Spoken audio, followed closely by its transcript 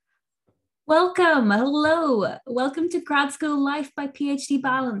Welcome. Hello. Welcome to Grad School Life by PhD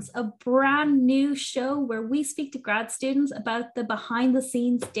Balance, a brand new show where we speak to grad students about the behind the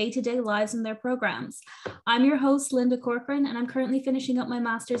scenes day-to-day lives in their programs. I'm your host, Linda Corcoran, and I'm currently finishing up my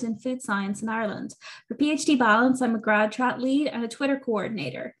master's in food science in Ireland. For PhD Balance, I'm a grad chat lead and a Twitter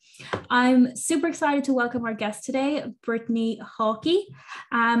coordinator. I'm super excited to welcome our guest today, Brittney Hawkey.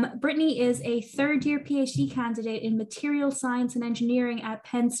 Brittney is a third-year PhD candidate in material science and engineering at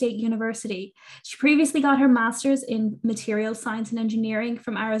Penn State University. She previously got her master's in material science and engineering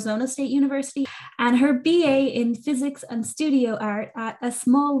from Arizona State University and her BA in physics and studio art at a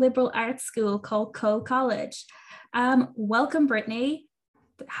small liberal arts school called Coe College. Welcome, Brittney.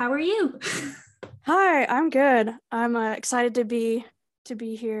 How are you? Hi, I'm good. I'm excited to be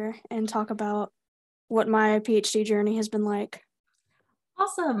here and talk about what my PhD journey has been like.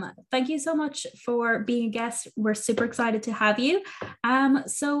 Awesome. Thank you so much for being a guest. We're super excited to have you.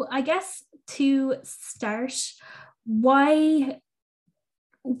 So I guess to start, I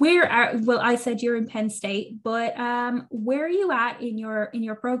said you're in Penn State, but where are you at in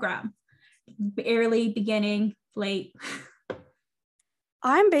your program? Early, beginning, late?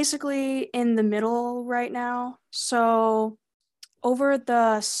 I'm basically in the middle right now. So over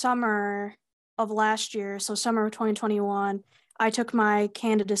the summer of last year, so summer of 2021, I took my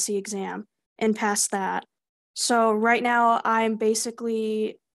candidacy exam and passed that. So right now I'm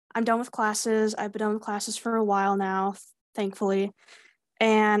done with classes. I've been done with classes for a while now, thankfully.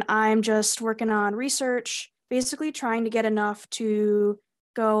 And I'm just working on research, basically trying to get enough to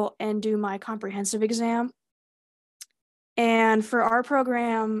go and do my comprehensive exam. And for our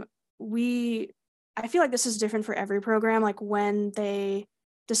program, I feel like this is different for every program, like when they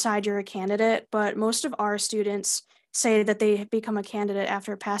decide you're a candidate, but most of our students say that they become a candidate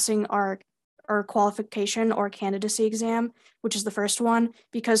after passing our qualification or candidacy exam, which is the first one,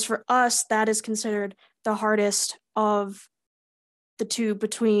 because for us, that is considered the hardest of the two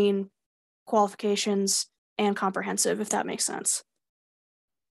between qualifications and comprehensive, if that makes sense.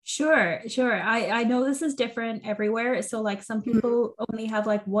 Sure. I know this is different everywhere. So like some people only have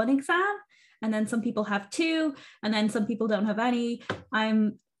like one exam, and then some people have two, and then some people don't have any.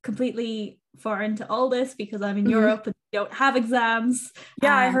 I'm completely foreign to all this because I'm in Europe and don't have exams.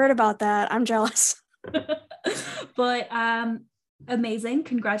 Yeah, I heard about that. I'm jealous. But amazing.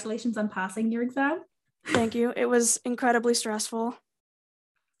 Congratulations on passing your exam. Thank you. It was incredibly stressful.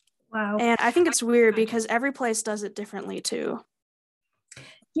 Wow. And I think it's weird because every place does it differently too.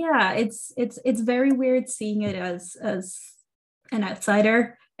 Yeah, it's very weird seeing it as an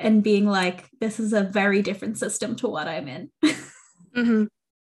outsider and being like, this is a very different system to what I'm in.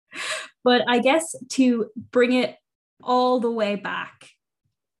 But I guess to bring it all the way back,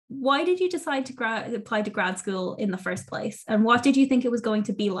 why did you decide to apply to grad school in the first place? And what did you think it was going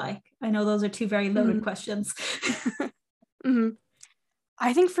to be like? I know those are two very loaded questions.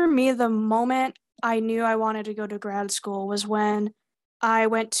 I think for me, the moment I knew I wanted to go to grad school was when I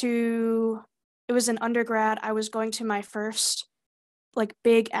it was an undergrad. I was going to my first like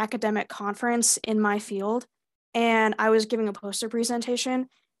big academic conference in my field, and I was giving a poster presentation,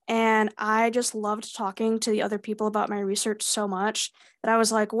 and I just loved talking to the other people about my research so much that I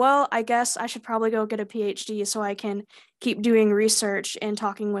was like, well, I guess I should probably go get a PhD so I can keep doing research and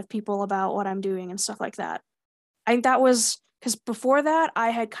talking with people about what I'm doing and stuff like that. I think that was because before that, I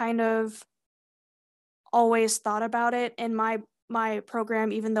had kind of always thought about it in my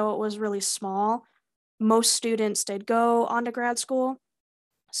program, even though it was really small. Most students did go on to grad school.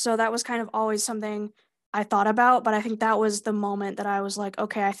 So that was kind of always something I thought about, but I think that was the moment that I was like,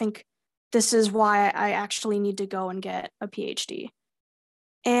 okay, I think this is why I actually need to go and get a PhD.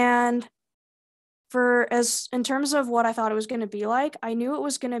 And in terms of what I thought it was going to be like, I knew it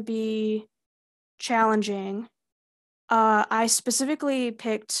was going to be challenging. I specifically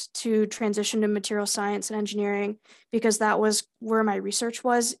picked to transition to material science and engineering because that was where my research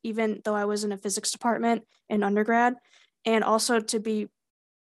was, even though I was in a physics department in undergrad. And also, to be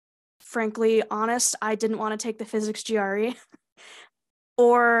frankly honest, I didn't want to take the physics GRE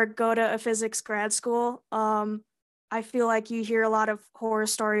or go to a physics grad school. I feel like you hear a lot of horror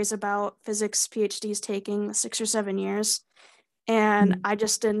stories about physics PhDs taking 6 or 7 years. And I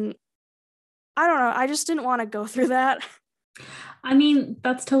just didn't want to go through that. I mean,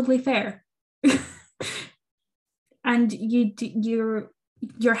 that's totally fair. And you're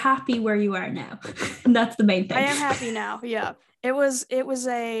happy where you are now. And that's the main thing. I am happy now. Yeah. It was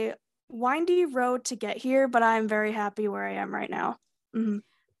a windy road to get here, but I'm very happy where I am right now.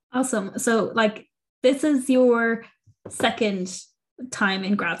 Awesome. So like this is your second time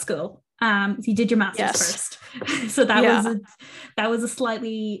in grad school. You did your master's first. So that was a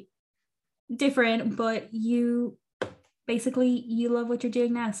slightly different, but you love what you're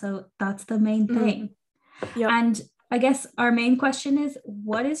doing now. So that's the main thing. Yep. And I guess our main question is,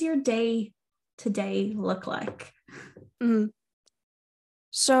 what does your day to day look like?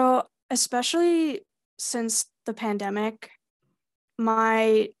 So especially since the pandemic,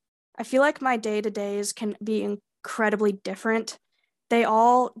 I feel like my day to days can be incredibly different.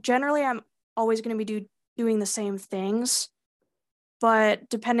 Generally, I'm always going to be doing the same things, but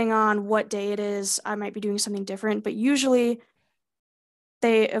depending on what day it is, I might be doing something different. But usually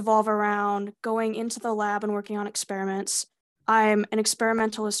they evolve around going into the lab and working on experiments. I'm an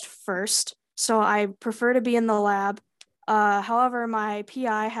experimentalist first, so I prefer to be in the lab. However, my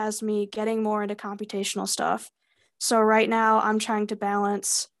PI has me getting more into computational stuff. So right now I'm trying to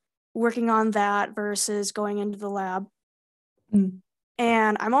balance working on that versus going into the lab.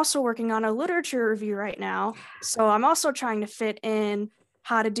 And I'm also working on a literature review right now. So I'm also trying to fit in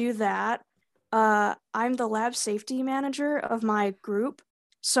how to do that. I'm the lab safety manager of my group.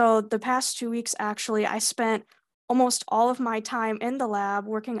 So the past 2 weeks, actually, I spent almost all of my time in the lab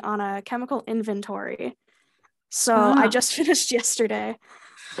working on a chemical inventory. So I just finished yesterday.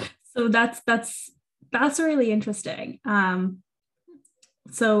 So that's really interesting.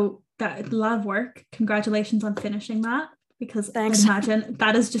 So that a lot of work. Congratulations on finishing that, because Thanks. I imagine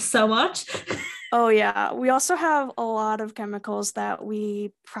that is just so much. Oh yeah, we also have a lot of chemicals that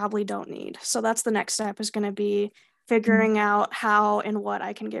we probably don't need. So that's the next step, is going to be figuring out how and what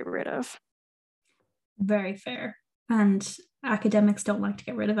I can get rid of. Very fair. And academics don't like to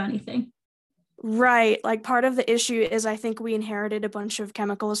get rid of anything. Right. Like part of the issue is I think we inherited a bunch of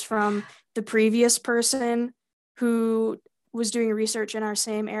chemicals from the previous person who was doing research in our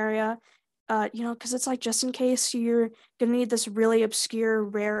same area. Because it's like, just in case you're going to need this really obscure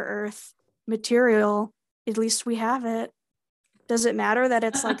rare earth material, at least we have it. Does it matter that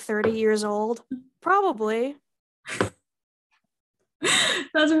it's like 30 years old? Probably.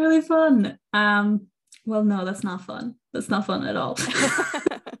 That's really fun. Well, no, that's not fun. That's not fun at all.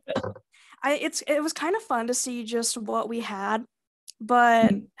 It was kind of fun to see just what we had,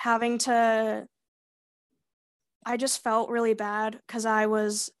 but I just felt really bad because I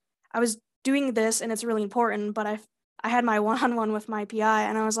was doing this and it's really important, but I had my one-on-one with my PI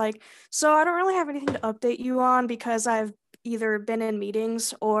and I was like, so I don't really have anything to update you on because I've either been in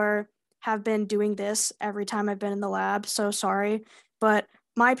meetings or have been doing this every time I've been in the lab. So sorry, but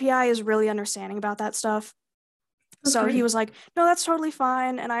my PI is really understanding about that stuff. So he was like, no, that's totally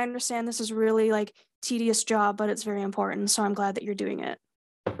fine. And I understand this is really like tedious job, but it's very important. So I'm glad that you're doing it.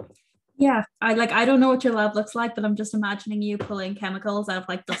 Yeah, I don't know what your lab looks like, but I'm just imagining you pulling chemicals out of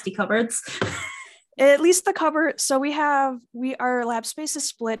like dusty cupboards. At least the cupboard. So our lab space is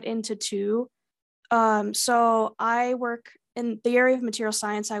split into two. So I work in the area of material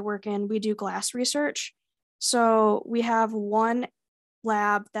science I work in. We do glass research. So we have one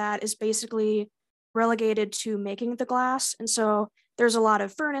lab that is basically relegated to making the glass. And so there's a lot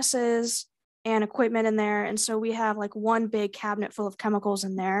of furnaces and equipment in there. And so we have like one big cabinet full of chemicals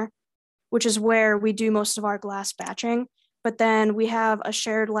in there, which is where we do most of our glass batching. But then we have a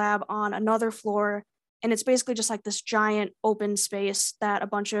shared lab on another floor. And it's basically just like this giant open space that a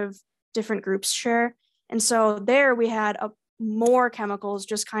bunch of different groups share. And so there we had more chemicals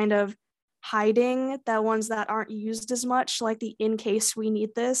just kind of hiding, the ones that aren't used as much, like the in case we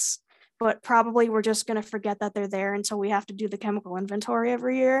need this, but probably we're just going to forget that they're there until we have to do the chemical inventory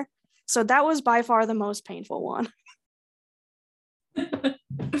every year. So that was by far the most painful one.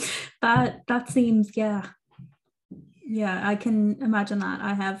 That seems, yeah, I can imagine that.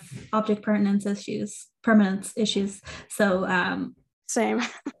 I have object permanence issues. So same.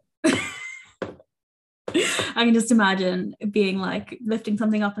 I can just imagine being like lifting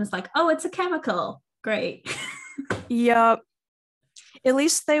something up and it's like, oh, it's a chemical. Great. Yep. At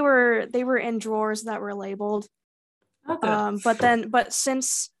least they were in drawers that were labeled. Okay. But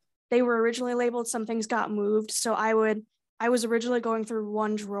since they were originally labeled, some things got moved. So I was originally going through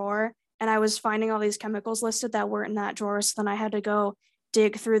one drawer and I was finding all these chemicals listed that weren't in that drawer. So then I had to go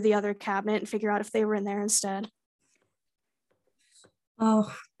dig through the other cabinet and figure out if they were in there instead.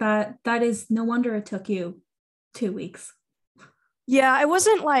 Oh, that is no wonder it took you 2 weeks. Yeah, it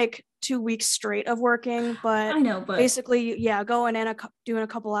wasn't like 2 weeks straight of working, but I know, but basically, yeah, going in doing a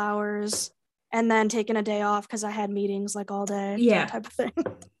couple hours and then taking a day off because I had meetings like all day, yeah, that type of thing.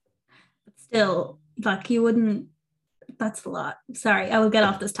 Still, like you wouldn't. That's a lot. Sorry, I will get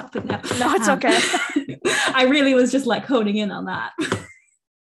off this topic now. No, it's okay. I really was just like honing in on that.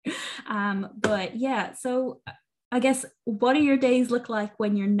 But yeah, so I guess what do your days look like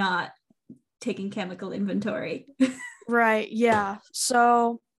when you're not taking chemical inventory? Right, yeah.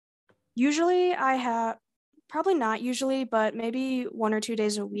 So Usually I have, probably not usually, but maybe 1 or 2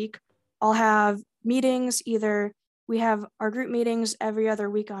 days a week, I'll have meetings. Either we have our group meetings every other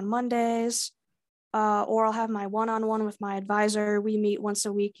week on Mondays, or I'll have my one-on-one with my advisor. We meet once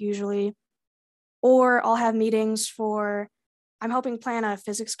a week usually. Or I'll have meetings for, I'm helping plan a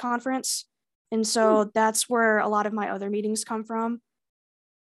physics conference. And so that's where a lot of my other meetings come from.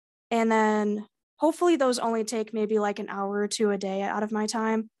 And then hopefully those only take maybe like an hour or two a day out of my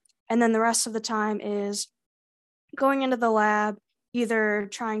time. And then the rest of the time is going into the lab, either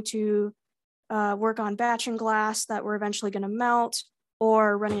trying to work on batching glass that we're eventually going to melt,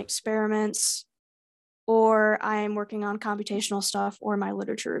 or running experiments, or I'm working on computational stuff or my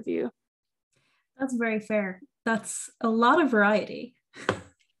literature review. That's very fair. That's a lot of variety.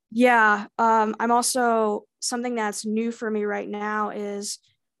 Yeah. I'm also, something that's new for me right now is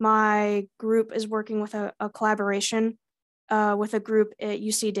my group is working with a collaboration with a group at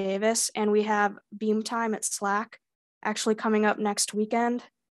UC Davis, and we have Beam Time at Slack actually coming up next weekend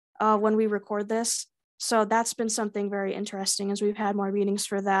when we record this. So that's been something very interesting, as we've had more meetings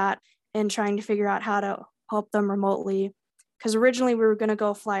for that and trying to figure out how to help them remotely. Because originally we were going to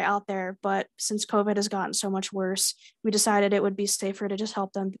go fly out there, but since COVID has gotten so much worse, we decided it would be safer to just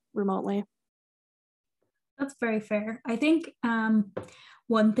help them remotely. That's very fair. I think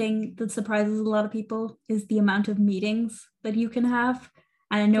one thing that surprises a lot of people is the amount of meetings that you can have.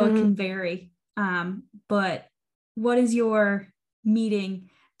 And I know it can vary, but what is your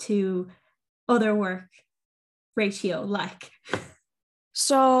meeting to other work ratio like?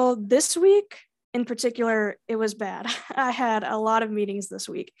 So this week in particular, it was bad. I had a lot of meetings this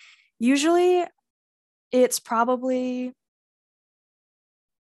week. Usually it's probably,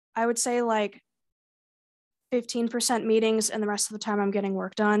 I would say like 15% meetings, and the rest of the time I'm getting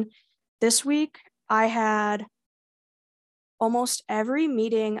work done. This week, I had almost every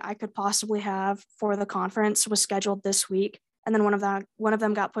meeting I could possibly have for the conference was scheduled this week, and then one of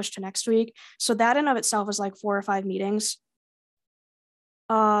them got pushed to next week. So that in of itself was like 4 or 5 meetings.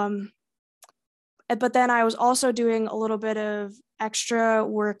 But then I was also doing a little bit of extra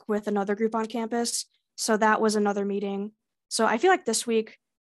work with another group on campus, so that was another meeting. So I feel like this week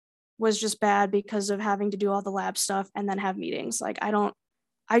was just bad because of having to do all the lab stuff and then have meetings. Like I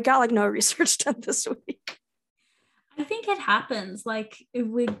got like no research done this week. I think it happens. Like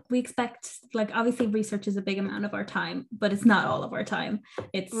we expect, like obviously research is a big amount of our time, but it's not all of our time.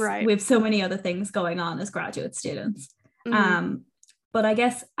 It's right. We have so many other things going on as graduate students. Mm-hmm. But I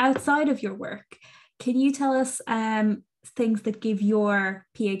guess outside of your work, can you tell us things that give your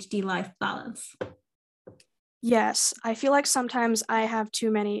PhD life balance? Yes, I feel like sometimes I have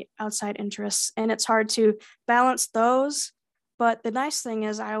too many outside interests and it's hard to balance those. But the nice thing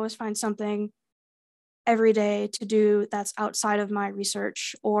is I always find something every day to do that's outside of my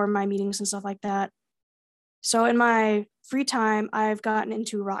research or my meetings and stuff like that. So in my free time, I've gotten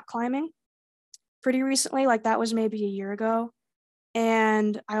into rock climbing pretty recently, like that was maybe a year ago.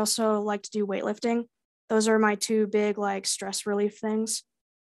 And I also like to do weightlifting. Those are my two big like stress relief things.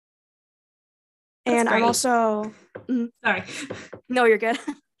 That's And great. I'm also, Sorry. No, you're good.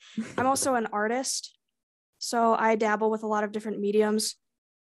 I'm also an artist. So I dabble with a lot of different mediums.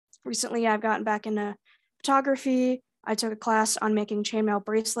 Recently, I've gotten back into photography. I took a class on making chainmail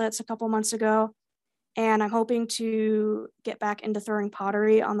bracelets a couple months ago, and I'm hoping to get back into throwing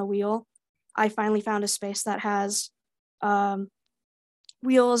pottery on the wheel. I finally found a space that has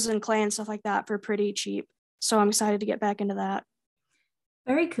wheels and clay and stuff like that for pretty cheap. So I'm excited to get back into that.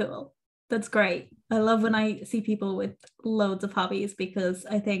 Very cool. That's great. I love when I see people with loads of hobbies, because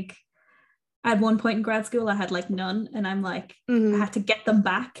I think at one point in grad school I had like none, and I'm like, I had to get them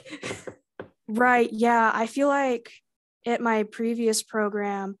back. Right. Yeah. I feel like at my previous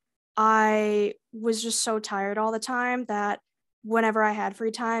program, I was just so tired all the time that whenever I had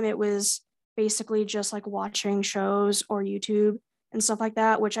free time, it was basically just like watching shows or YouTube and stuff like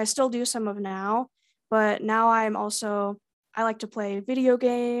that, which I still do some of now. But now I like to play video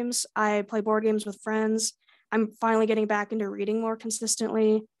games. I play board games with friends. I'm finally getting back into reading more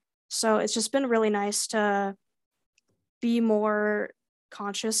consistently. So it's just been really nice to be more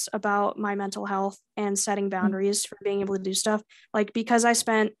conscious about my mental health and setting boundaries for being able to do stuff. Like, because I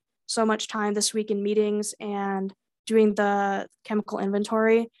spent so much time this week in meetings and doing the chemical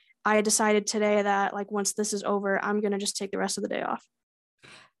inventory, I decided today that like once this is over, I'm going to just take the rest of the day off.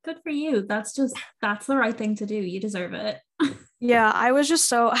 Good for you. That's the right thing to do. You deserve it. Yeah, I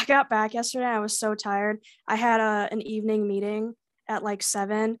got back yesterday. I was so tired. I had an evening meeting at like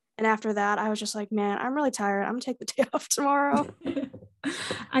 7. And after that, I was just like, man, I'm really tired. I'm gonna take the day off tomorrow.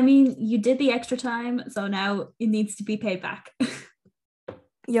 I mean, you did the extra time, so now it needs to be paid back.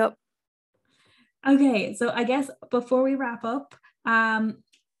 Yep. Okay, so I guess before we wrap up,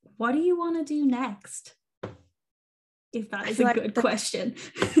 what do you want to do next? If that is a good question.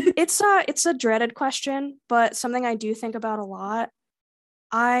 It's a dreaded question, but something I do think about a lot.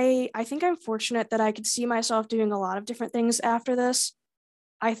 I think I'm fortunate that I could see myself doing a lot of different things after this.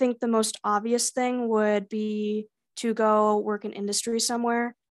 I think the most obvious thing would be to go work in industry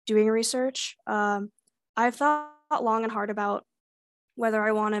somewhere doing research. I've thought long and hard about whether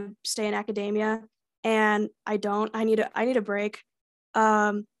I want to stay in academia, and I don't. I need a break.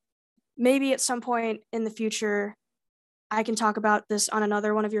 Maybe at some point in the future, I can talk about this on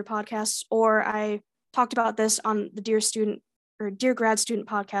another one of your podcasts, or I talked about this on the Dear Grad Student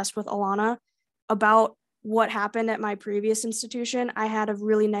podcast with Alana about what happened at my previous institution. I had a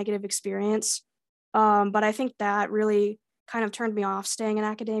really negative experience, but I think that really kind of turned me off staying in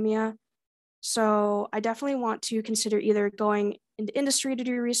academia. So I definitely want to consider either going into industry to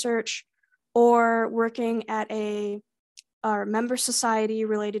do research or working at a member society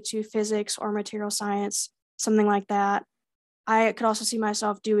related to physics or material science, something like that. I could also see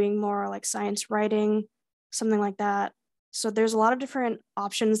myself doing more like science writing, something like that. So there's a lot of different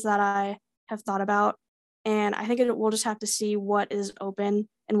options that I have thought about. And I think we'll just have to see what is open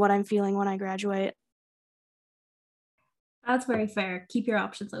and what I'm feeling when I graduate. That's very fair. Keep your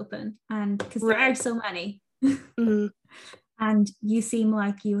options open. And because there Right. are so many. Mm-hmm. And you seem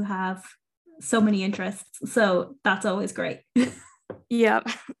like you have so many interests. So that's always great. Yep.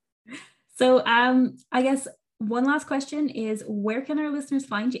 So I guess one last question is, where can our listeners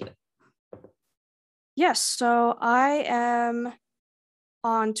find you? Yes. So I am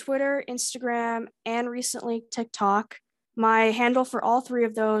on Twitter, Instagram, and recently TikTok. My handle for all three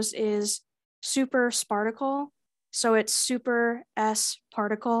of those is Super Sparticle. So it's Super S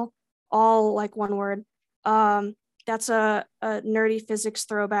Particle, all like one word. That's a nerdy physics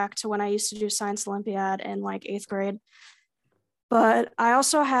throwback to when I used to do Science Olympiad in like 8th grade. But I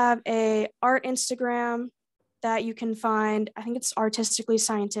also have a art Instagram that you can find. I think it's Artistically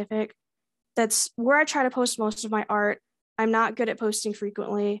Scientific. That's where I try to post most of my art. I'm not good at posting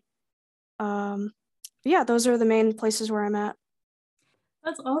frequently. Yeah, those are the main places where I'm at.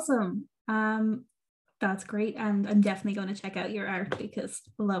 That's awesome. That's great. And I'm definitely going to check out your art because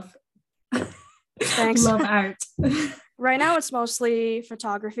love Thanks. love art. Right now it's mostly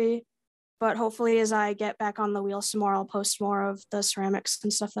photography, but hopefully as I get back on the wheel some more, I'll post more of the ceramics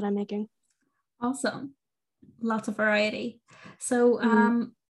and stuff that I'm making. Awesome. Lots of variety. So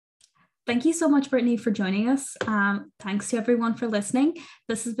Mm. thank you so much, Brittney, for joining us. Thanks to everyone for listening.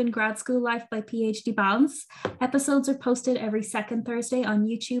 This has been Grad School Life by PhD Balance. Episodes are posted every second Thursday on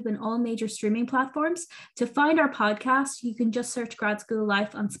YouTube and all major streaming platforms. To find our podcast, you can just search Grad School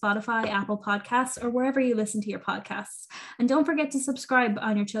Life on Spotify, Apple Podcasts, or wherever you listen to your podcasts. And don't forget to subscribe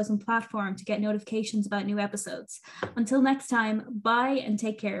on your chosen platform to get notifications about new episodes. Until next time, bye and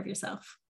take care of yourself.